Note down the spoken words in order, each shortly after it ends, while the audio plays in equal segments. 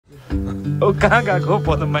ओ कहाँ गएको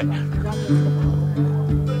पदम भाइ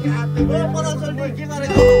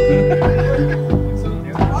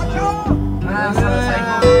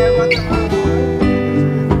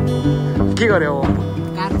के गर्यो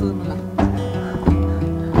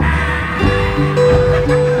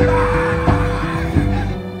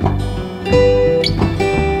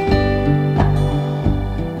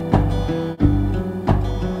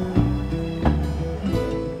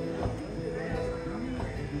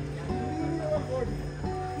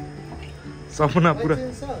सपना पुरा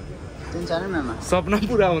सपना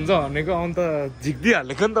पुरा हुन्छ भनेको अन्त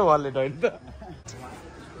झिक्दिहालेको नि त वालेट होइन त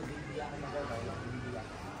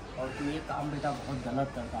और तू ये काम बेटा बहुत गलत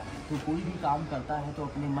करता है तू कोई भी काम करता है तो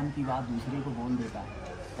अपने मन की बात दूसरे को बोल देता है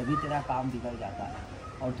तभी तेरा काम बिगड़ जाता है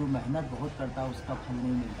और तू मेहनत बहुत करता है उसका फल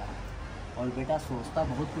नहीं मिलता है और बेटा सोचता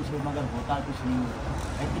बहुत कुछ है मगर होता कुछ नहीं है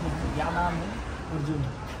लेकिन क्या नाम है अर्जुन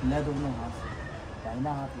ले दोनों हाथ से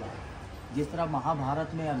दाहिना हाथ ला जिस तरह महाभारत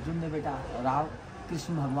में अर्जुन ने बेटा राम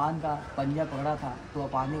कृष्ण भगवान का पंजा पकड़ा था तो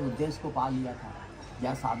अपने उद्देश्य को पा लिया था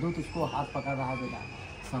या साधु तुझको हाथ पकड़ रहा बेटा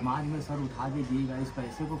समाज में सर उठा के दिएगा इस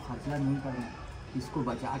पैसे को खर्चा नहीं करना इसको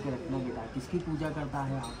बचा के रखना बेटा किसकी पूजा करता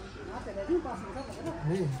है आप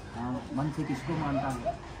हाँ मन से किसको मानता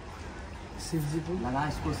है शिव जी को लगा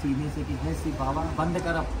इसको सीने से कि हे शिव बाबा बंद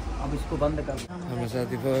कर अब इसको बंद कर हाम्रो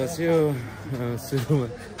साथी बस्यो सुरुमा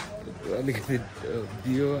अलिकति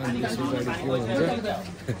दियो अनि त्यसो गाडी के हुन्छ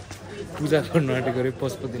पूजा गर्नु आँटेको अरे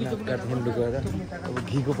पशुपतिनाथ काठमाडौँ गएर अब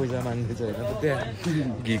घीको पैसा माग्दैछ होइन त त्यहाँ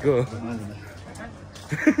घीको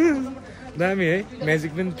दामी है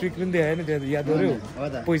म्याजिक पनि ट्रिक पनि देखायो नि त्यहाँ याद गर्यो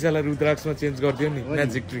पैसालाई रुद्राक्षमा चेन्ज गरिदियो नि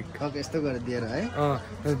म्याजिक ट्रिक यस्तो गरिदिएर है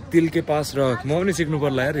तिल के पास रख म पनि सिक्नु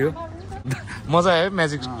पर्ला यार यो मजा आयो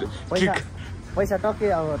म्याजिक ट्रिक पैसा टक्कै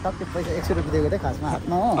अब टक्कै पैसा 100 रुपियाँ दिएको थिएँ खासमा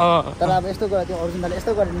हातमा हो तर अब यस्तो गर्थ्यो अर्जुनले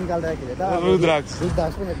यस्तो गरेर निकाल्दाखेरि त रुद्राक्ष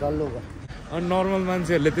पनि डल्लो भयो अनि नर्मल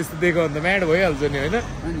मान्छेहरूले त्यस्तो दिएको भने त म्याड भइहाल्छ नि होइन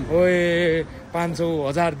ओए 500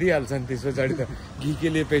 1000 दिइहाल्छ नि त्यस पछाडि त घी के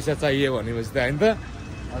लिए पैसा चाहियो भनेपछि त होइन त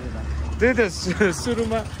त्यही त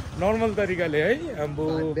सुरुमा नर्मल तरिकाले है अब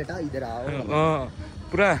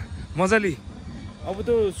पुरा मजाले अब त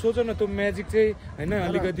सोच न त्यो म्याजिक चाहिँ होइन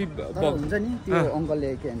अलिकति हुन्छ नि त्यो अङ्कलले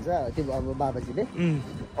के भन्छ त्यो अब बाबाजीले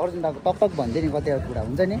अर्जुन दाको टकटक भन्दै नि कतिवटा कुरा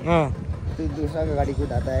हुन्छ नि त्यो दुसराको गाडी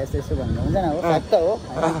कुदाता यस्तो यस्तो भन्नु हुन्छ नि हो फ्याक्ट हो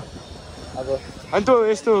अब अनि त्यो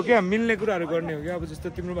यस्तो हो क्या मिल्ने कुराहरू गर्ने हो क्या अब जस्तो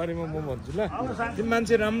तिम्रो बारेमा म भन्छु ल तिमी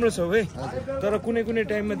मान्छे राम्रो छौ है तर कुनै कुनै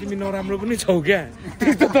टाइममा तिमी नराम्रो पनि छौ क्या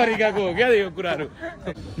त्यस्तो तरिकाको हो क्या यो कुराहरू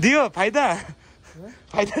दियो फाइदा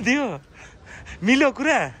दियो मिल्यो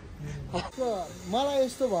कुरा मलाई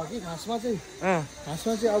यस्तो भयो कि खासमा चाहिँ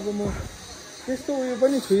अब म त्यस्तो उयो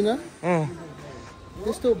पनि छुइनँ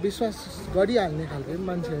त्यस्तो विश्वास गरिहाल्ने खालको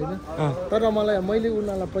मान्छे होइन तर मैले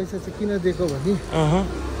उनीहरूलाई पैसा चाहिँ किन दिएको भने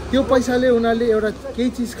त्यो पैसाले उनीहरूले एउटा केही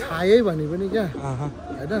चिज खाए भने पनि क्या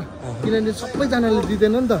होइन किनभने सबैजनाले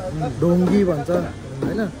दिँदैन नि त ढोङ्गी भन्छ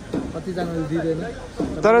होइन कतिजनाले दिँदैन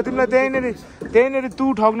तर तिमीलाई त्यहीँनिर तु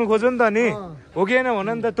ठग्नु खोज्यो नि त नि हो कि होइन भन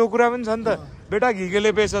नि त त्यो कुरा पनि छ नि त बेटा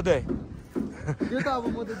घिकेले पैसा त त्यो त अब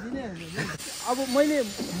म त दिनै अब मैले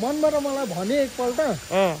मनबाट मलाई भने एकपल्ट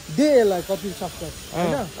दे यसलाई कति सक्छ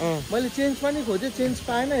होइन मैले चेन्ज पनि खोजेँ चेन्ज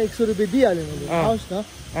पाएन 100 रुपियाँ दिइहालेँ मैले आओस् न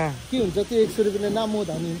के हुन्छ त्यो 100 रुपियाँले न म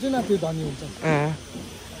धनी हुन्छु न त्यो धनी हुन्छ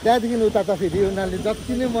त्यहाँदेखि उता त फेरि उनीहरूले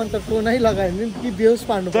जति नै मन त कोनै लगायो भने कि बेहोस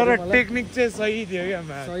पार्नु तर टेक्निक चाहिँ सही थियो क्या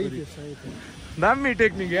सही थियो दामी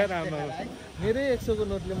टेक्निक यार मेरै 100 को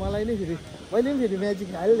नोटले मलाई नै फेरि मैले पनि फेरि म्याजिक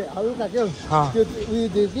हल्का क्या त्यो उयो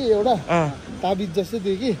दियो कि एउटा ताबिज जस्तो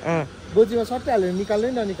दियो कि गोजीमा सट्टै हालेर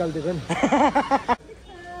निकाल्नै ननिकालिदिएको नि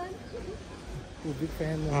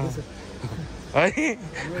है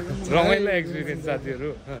रमाइलो एक्सपिरियन्स साथीहरू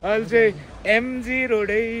अहिले चाहिँ एमजी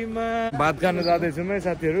रोडैमा भात खान जाँदैछौँ है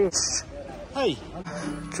साथीहरू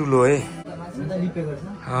चुलो है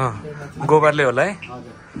गोबरले होला है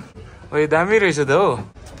ओए दामी रहेछ त हो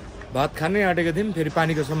भात खानै आँटेको थियौँ फेरि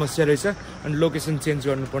पानीको समस्या रहेछ अनि लोकेसन चेन्ज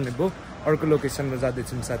गर्नुपर्ने भयो अर्को लोकेसनमा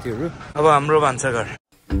जाँदैछौँ साथीहरू अब हाम्रो भान्साघर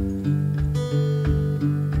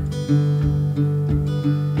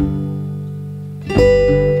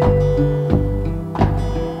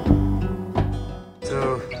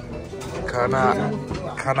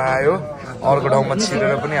खाना आयो अर्को ठाउँमा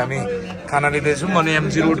छिरेर पनि हामी खाना लिँदैछौँ अनि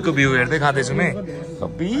एमजी रोडको भ्यू हेर्दै खाँदैछौँ है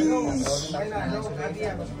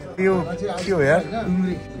यो के हो यार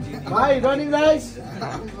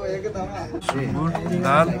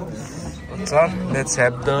लेट्स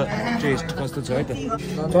ह्याभ द टेस्ट कस्तो छ है त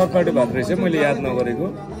चटपटे भात रहेछ मैले याद नगरेको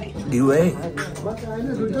भ्यू है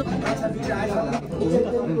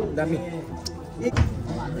दामी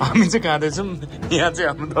हामी चाहिँ खाँदैछौँ यहाँ चाहिँ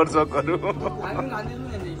हाम्रो दर्शकहरू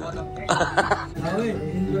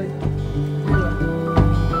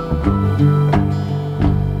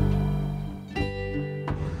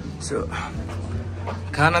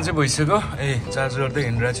खाना चाहिँ भइसक्यो चार्ज गर्दै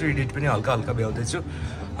हिँडिरहेको छु एडिट पनि हल्का हल्का भ्याउँदैछु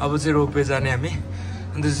अब चाहिँ रोपवे जाने हामी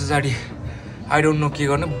अनि त्यस पछाडि आई डोन्ट नो के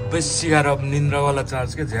गर्नु बेसी गाह्रो अब निन्द्रावाला चार्ज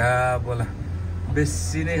क्या झ्यापवाला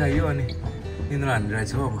बेसी नै खाइयो अनि निन्द्रा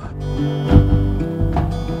हानिरहेछ अब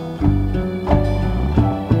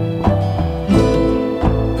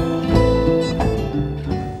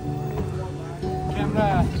क्यामेरा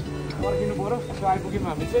पर्खिनु पऱ्यो सो आइपुग्यौँ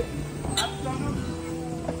हामी चाहिँ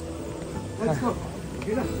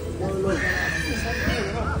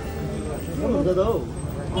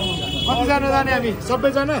कतिजना जाने हामी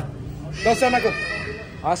सबैजना 10 जनाको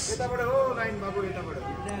हस्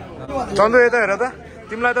चन्द्र यता हेर त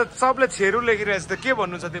तिमीलाई त सबले छेरु लेखिरहेछ त के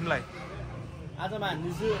भन्नु छ तिमीलाई आज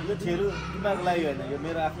मान्दिछु यो छेरु तिमीको लागि हैन यो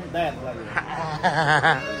मेरो आफ्नै दाइहरुको लागि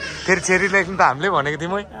फेरि छेरी लेख्नु त हामीले भनेको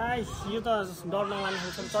थियौँ है यो त डर नलाग्ने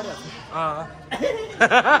चढिहाल्छ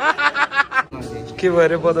के भयो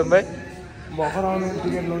रे पदम भाइ भर्खर आउने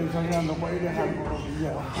टिकट लगाइसक्यो अन्त मैले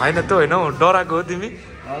होइन त होइन हौ डराएको हो तिमी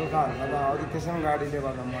हल्का हल्का त अलिक त्यसमा गाडीले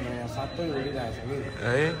गर्दा मलाई यहाँ सातै उडिरहेछ कि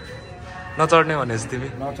है नचढ्ने भनेपछि तिमी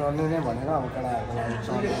नचढ्ने नै भनेर अब केटाहरूको लागि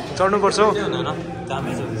चढ्नुपर्छ हौ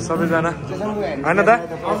सबैजना होइन त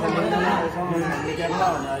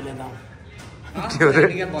के हो रे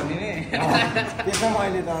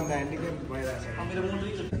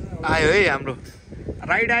आयो है हाम्रो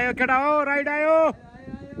राइड आयो केटा हो राइड आयो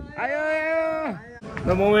आयो the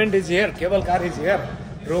moment is here cable car is here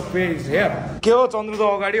ropeway is here के हो चन्द्र त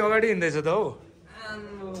अगाडि अगाडि हिँड्दैछ त हौ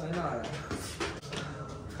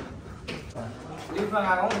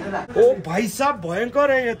ओ भाइ साहब भयङ्कर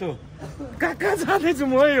है यो त कहाँ कहाँ जाँदैछु म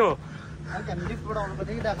यो लिफ्टबाट आउनुपर्छ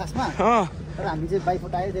कि आकाशमा तर हामी चाहिँ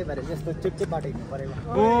बाइकबाट आयो त्यही भएर यस्तो चेक बाटो हिँड्नु परेको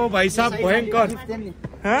ओ भाइ साहब भयङ्कर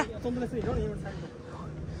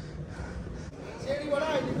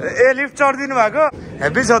ए लिफ्ट चढिदिनु भएको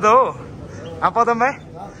हेभी छ त हो पदम भाइ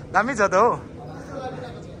दामी छ त हो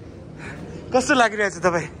कस्तो लागिरहेछ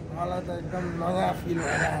तपाईँ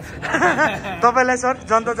तपाईँलाई सर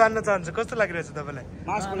जनता जान्न चाहन्छु कस्तो लागिरहेछ तपाईँलाई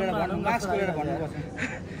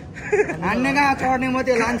हान्ने कहाँ चढ्ने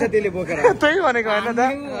मात्रै लान्छ त्यसले बोकेर त्यही भनेको होइन त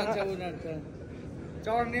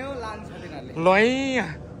चढ्ने हो लान्छ ल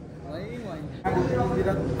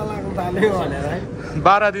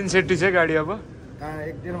 12 दिन सेट्टी छ गाडी अब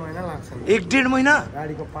 1.5 महिना लाग्छ 1.5 महिना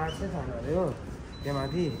गाडीको पार्ट चाहिँ छ अरे हो त्यो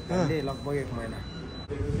माथि लगभग 1 महिना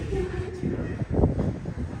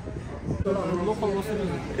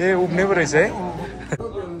ए उब्ने पो रहेछ है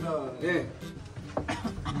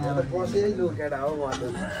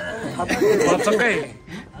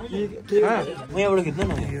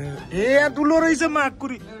ए दुलो रहेछ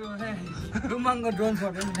माकुरी रुङमाङको ड्रोन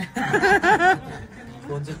सट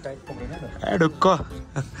ढुक्क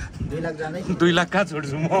 2 लाख कहाँ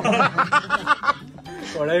छोड्छु म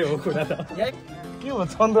पढाइ हो कुरा त के हो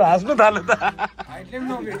चन्द्र हाँस्नु थाल्यो त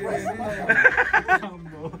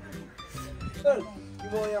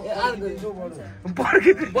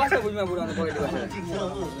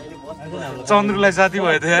चन्द्रलाई साथी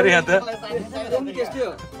भयो त यार यहाँ त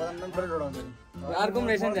अर्को पनि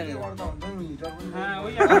रहेछ नि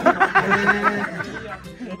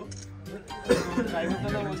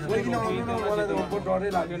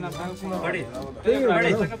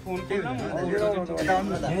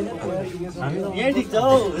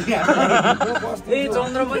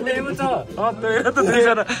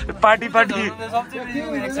पार्टी पार्टी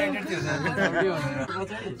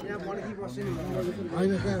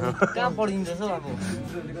कहाँ पढिन्छ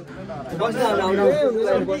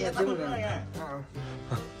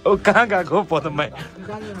ओ कहाँ गएको पदम भाइ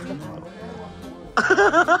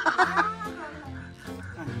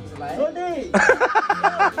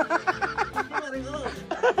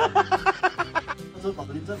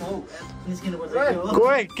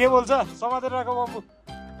कोही के बोल्छ समातेर राख बाबु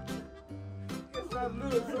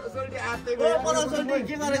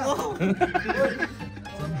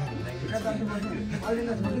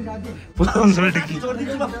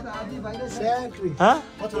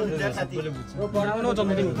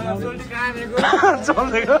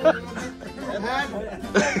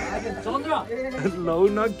लौ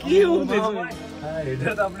न के हुँदैछ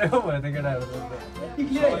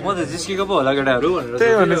म त जिस्केको पो होला केटाहरू भनेर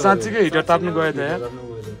त्यही भने साँच्चीकै हिटर ताप्नु गयो त यार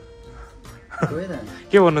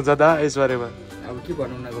के भन्नु छ दा यसबारेमा अब के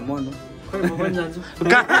भन्नु उनीहरूको मन हो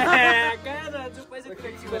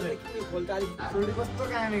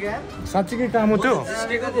साँच्चीकै काम हो त्यो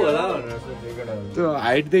त्यो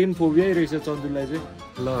हाइटदेखि फोबिया रहेछ चन्द्रलाई चाहिँ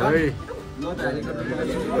ल है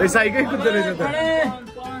साइकै कुद्दो रहेछ त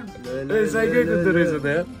साइकै कुद्दो रहेछ त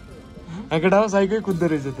केटा हो साइकै कुद्दो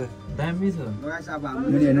रहेछ त दामी छ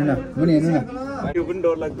मुनि हेर्नु न यो पनि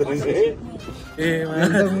डर लाग्दो रहेछ है ए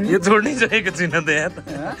यो छोड्नै चाहिएको छैन त यार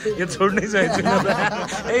यो छोड्नै चाहिएको छैन त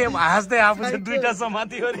ए हाँस्दै आफू चाहिँ दुईटा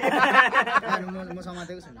समात्यो अरे म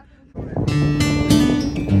समातेको छैन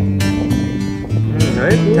है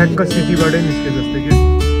ठ्याक्क सिटीबाटै निस्के जस्तै के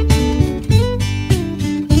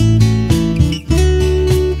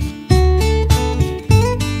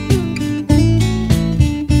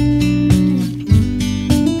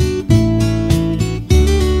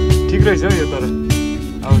ठिक रहेछ हौ यो तर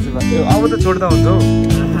अब त छोड्दा हुन्छ हौ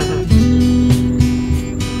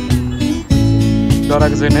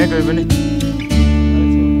डराएको छैन है कोही पनि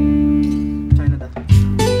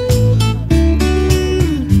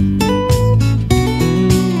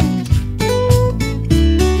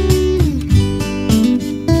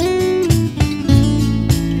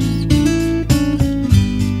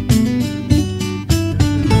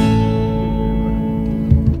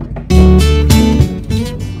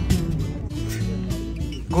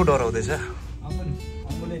को डराउँदैछ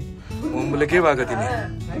अम्बुले के भएको तिमी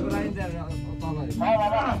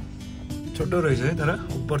छोटो रहेछ है तर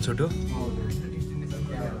उपर छोटो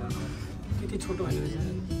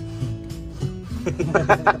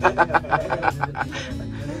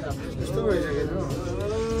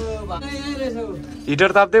हिटर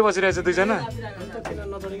ताप्दै बसिरहेछ दुईजना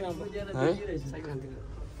है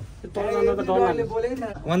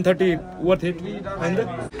 130 वर्थ इट हैन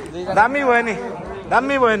दामी भयो नि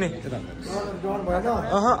दामी भयो नि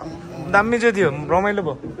अह दामी चाहिँ थियो रमाइलो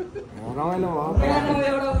भयो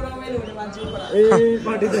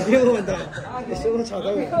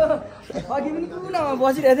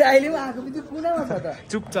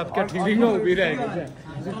चुपचाप क्या ठिकैमा उभिरहेको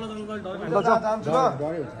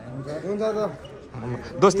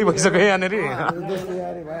दोस्ती भइसक्यो यहाँनिर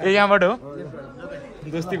ए यहाँबाट हो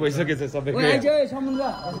दोस्ती भइसकेछ सबैको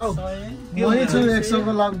मैले छु 100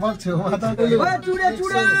 को लगभग छेउमा त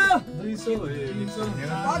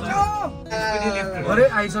अरे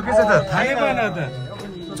आइसकेछ त थाहै भएन त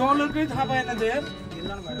चलरकै थाहा भएन त यार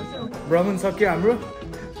भ्रमण सक्यो हाम्रो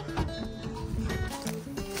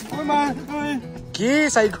के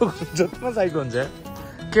साइको जत्रमा साइको हुन्छ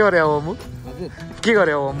के गरे अब अम्बु के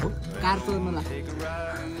गरे अब अम्बु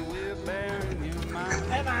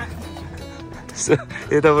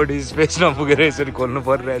यतापट्टि स्पेस नपुगेर यसरी खोल्नु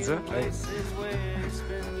परिरहेछ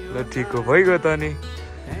ल ठिक हो भइगयो त अनि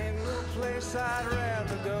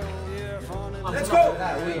Let's go!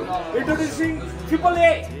 Introducing Triple A!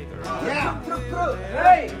 Yeah!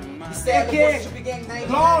 Hey!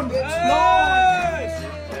 Blonde! Blonde!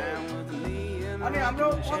 अनि हाम्रो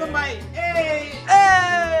मदन भाइ Hey!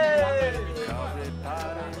 Hey!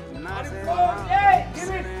 Hey!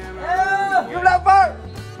 Give it! You love her!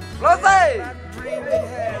 Close eye!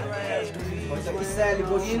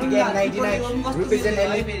 Gang 99 represent L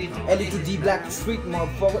to D Black Street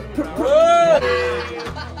motherfucker.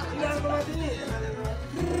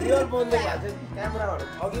 Real बोल्दै भएको छ क्यामेराबाट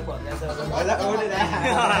अघि भन्दैछ होला ओडेर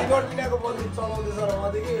रिकर्ड बिनाको बोल्दै चलाउँदैछ र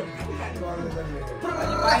मदेखि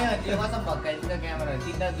पायो त्यो कसम भक्काइदिन्छ क्यामेरा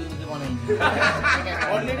तीनटा दुईटा बनाइदिन्छ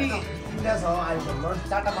अलरेडी तीनटा छ आइफोनमा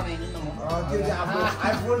चारटा बनाइदिन्छु न म त्यो चाहिँ आफ्नो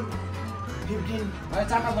आइफोन 15 अनि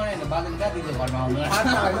चारटा बनायो भने बादल कहाँ दिन्छ घरमा आउनु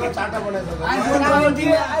चारटा बनाइछ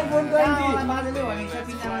आइफोन 20 बादलले भनेको छ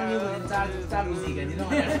तीनजना लियो भने चार सिकाइदिनु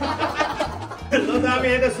ल त हामी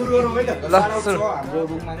यता सुरु गरौँ है त हाम्रो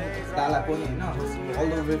रुममा ताला पनि हैन all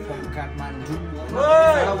the way from Kathmandu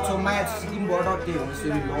south माया सिक्किमबाट त्यही हो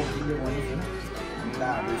यसरी लभ दिने भन्नु हैन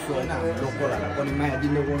हामीलाई सो हैन हाम्रो लोकलहरुलाई पनि माया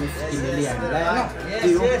दिने गर्नु सिक्किमेली हामीलाई हैन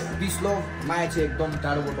त्यही हो दिस लभ माया चाहिँ एकदम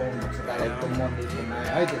टाढोबाट आउनुहुन्छ ताला एकदम मनदेखि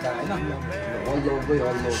माया है त्यता हैन all the way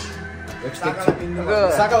all the expect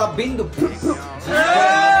Sakla बिन्दु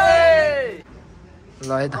ल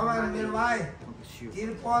है त मेरो भाइ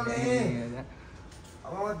तिरपल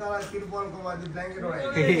अब म तलाई तिरपलको माथि ब्ल्याङ्केट ल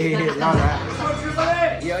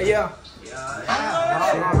या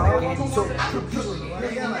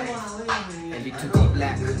Little D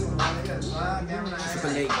Black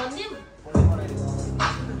Triple A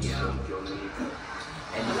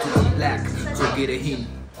Little D Black जोगेर हिँड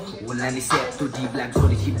उनीहरूले सेतो D Black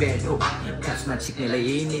जोडेकी ब्याड हो खासमा छिक्नेलाई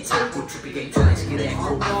यही नै छाको छुपी ग्याङ चलाइसकिरहेको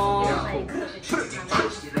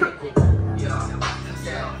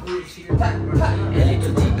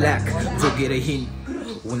Little D Black जोगेर हिँड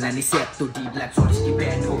उनीहरूले सेतो D Black जोडेकी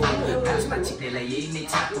ब्याड हो खासमा छिक्नेलाई यही नै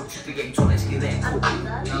छाको छुपी gang चलाइसकिरहेको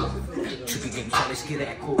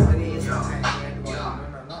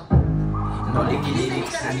नलेकी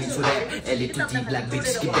lyrics हानिन्छु rap एलिटिटी black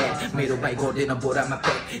bits कि ब्याक मेरो भाइ गर्दैन बोरामा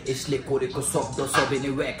प्याक यसले कोरेको शब्द सबै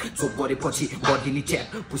नै व्याक चोक गरेपछि गरिदिने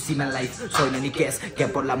च्याप पुसीमा लाइफ छैन नि क्यास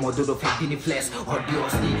क्यापरलाई मधुरो फ्याँकिदिने फ्ल्यास हड्डी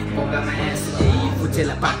अस्ति बगामा एस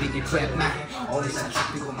फुचेला पारिदिने ट्र्यापमा आउँदैछ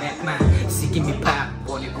छुपीको म्यापमा सिक्किमी पाप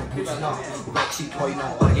बनेको बुझ्न भ्याक्सिन छैन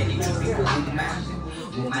अर्ग्यानिक छुपीको बुधमा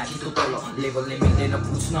माथि त तल लेभलले मिल्दैन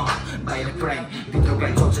बुझ्न बाहिर प्राइम भित्र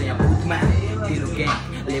गाई चल्छ यहाँ बुथमा तेरो ग्याङ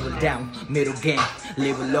लेभल डाउन मेरो gang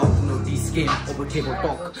level up no dish game over table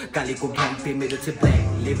talk कालीको ग्याङ पे मेरो चाहिँ ब्ल्याक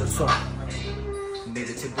लेभल सर्ट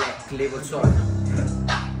मेरो चाहिँ ब्ल्याक लेभल सर्ट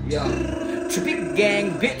छुपी ग्याङ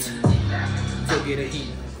बिच जोगेर हिँड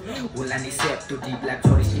होला नि सेप टु डी ब्ल्याक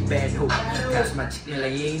चलेस कि ब्याड हो खासमा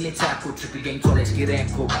छिक्नेलाई यहीँले चाको छुपी ग्याङ चलेस कि ऱ्याक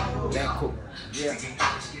हो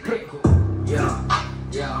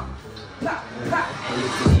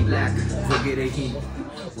ब्ल्याक जोगेर हिँड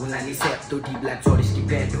होला नि सेप टु डी ब्ल्याक चलेस कि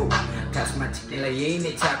ब्याड हो खासमा छिक्नेलाई यही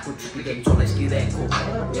नै चाको छुपी ग्याङ चलेस कि ऱ्याक हो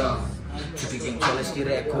छुपी ग्याङ चलेस कि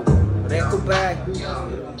ऱ्याक हो ब्याक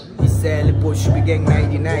इसेले पो छुपी ग्याङ 99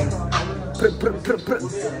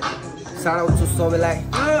 सारा उच्च सबैलाई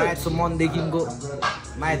माया छ मनदेखिको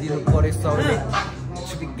माया दिनु पर्यो सबैले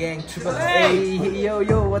छुपी gang triple A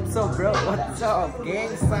yo what's up bro what's up gang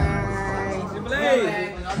sign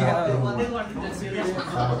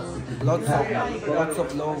lots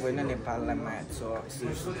of love in Nepal and Matt, so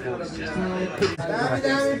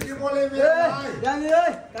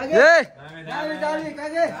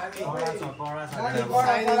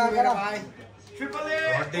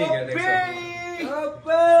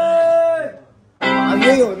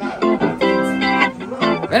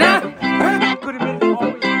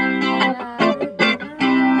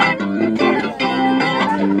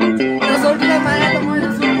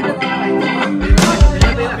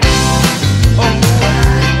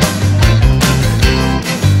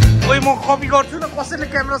म कपी गर्छु न कसैले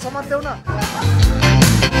क्यामेरा समात्देऊ न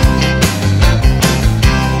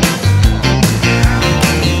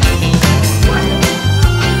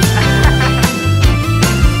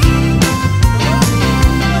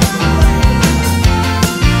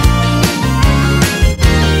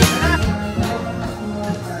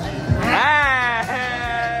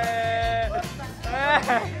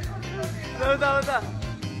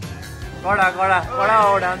कडा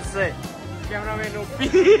हो डान्स चाहिँ क्यामेराम्यान ओपी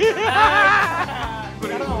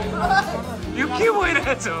यो के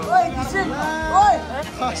भइरहेछ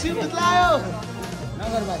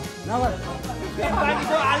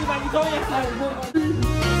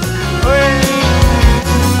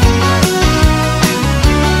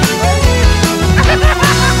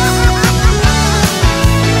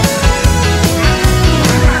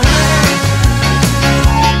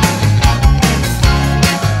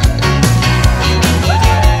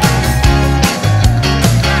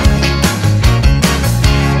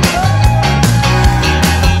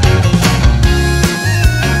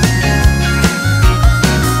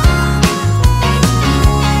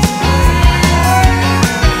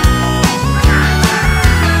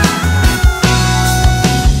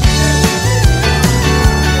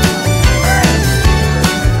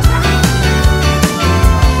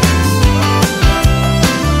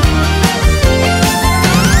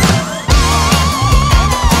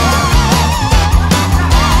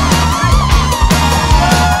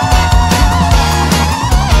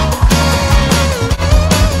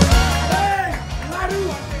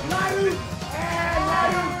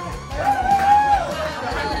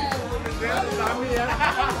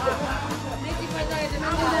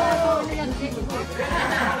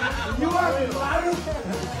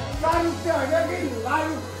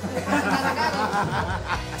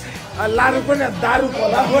लारु पनि दारु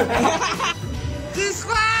खोला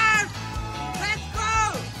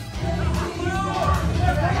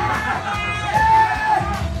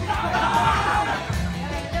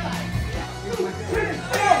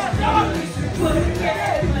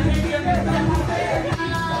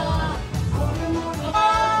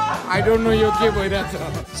I don't know यो के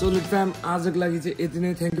भइरहेछ सो लिट फ्याम आजको लागि चाहिँ यति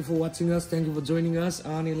नै thank you for watching us thank you for joining अस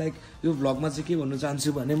अनि लाइक यो भ्लगमा चाहिँ के भन्नु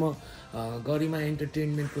चाहन्छु भने म गरिमा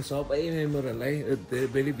एन्टरटेनमेन्टको सबै मेम्बरहरूलाई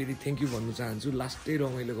भेरी भेरी थ्याङ्क यू भन्नु चाहन्छु लास्टै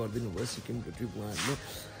रमाइलो गरिदिनु भयो सिक्किमको ट्रिप उहाँहरूले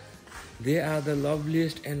they are the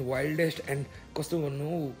लभलिएस्ट and wildest and कस्तो भन्नु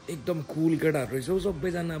एकदम कुल केटाहरू रहेछ हौ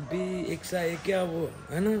सबैजना एक क्या अब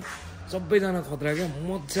होइन सबैजना खतरा क्या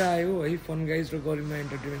मजा आयो है फन गाइज र गरिमा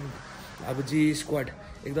एन्टरटेनमेन्ट अब जी स्क्वाड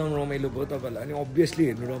एकदम रमाइलो भयो तपाईँहरूलाई अनि अभियसली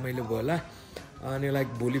हेर्नु रमाइलो भयो होला अनि लाइक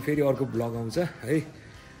भोलि फेरि अर्को भ्लग आउँछ है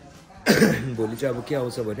भोलि चाहिँ अब के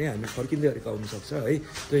आउँछ भने हामी फर्किँदै गरेको आउनुसक्छ है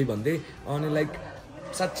त्यही भन्दै अनि लाइक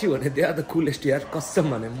साँच्ची भने दे आर द कुलेस्ट यार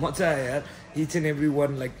कसम भने मजा आयो यार each and every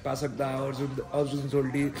one like पासक दा अर्जुन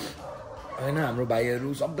सोल्टी होइन हाम्रो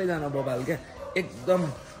भाइहरू सबैजना बबाल क्या एकदम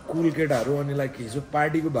कुल केटाहरू अनि लाइक हिजो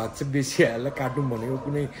पार्टीको भाग चाहिँ बेसी हालेर काटौँ भनेको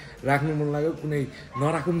कुनै राख्नु मन लाग्यो कुनै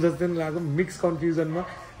नराखौँ जस्तै पनि लाग्यो मिक्स कन्फ्युजनमा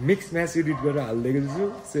मिक्स म्याच एडिट गरेर हालिदिएको छु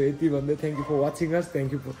सो यति भन्दै thank you for watching us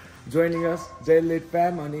thank you for joining us Jay late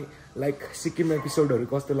प्याम अनि लाइक सिक्किम एपिसोडहरू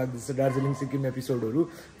कस्तो लाग्दैछ Darjeeling Sikkim एपिसोडहरू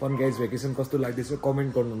fun guys vacation कस्तो लाग्दैछ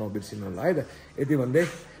कमेन्ट गर्नु नबिर्सिनु होला है त यति भन्दै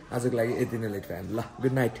आजको लागि यति नै लेट प्याम ल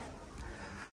गुड नाइट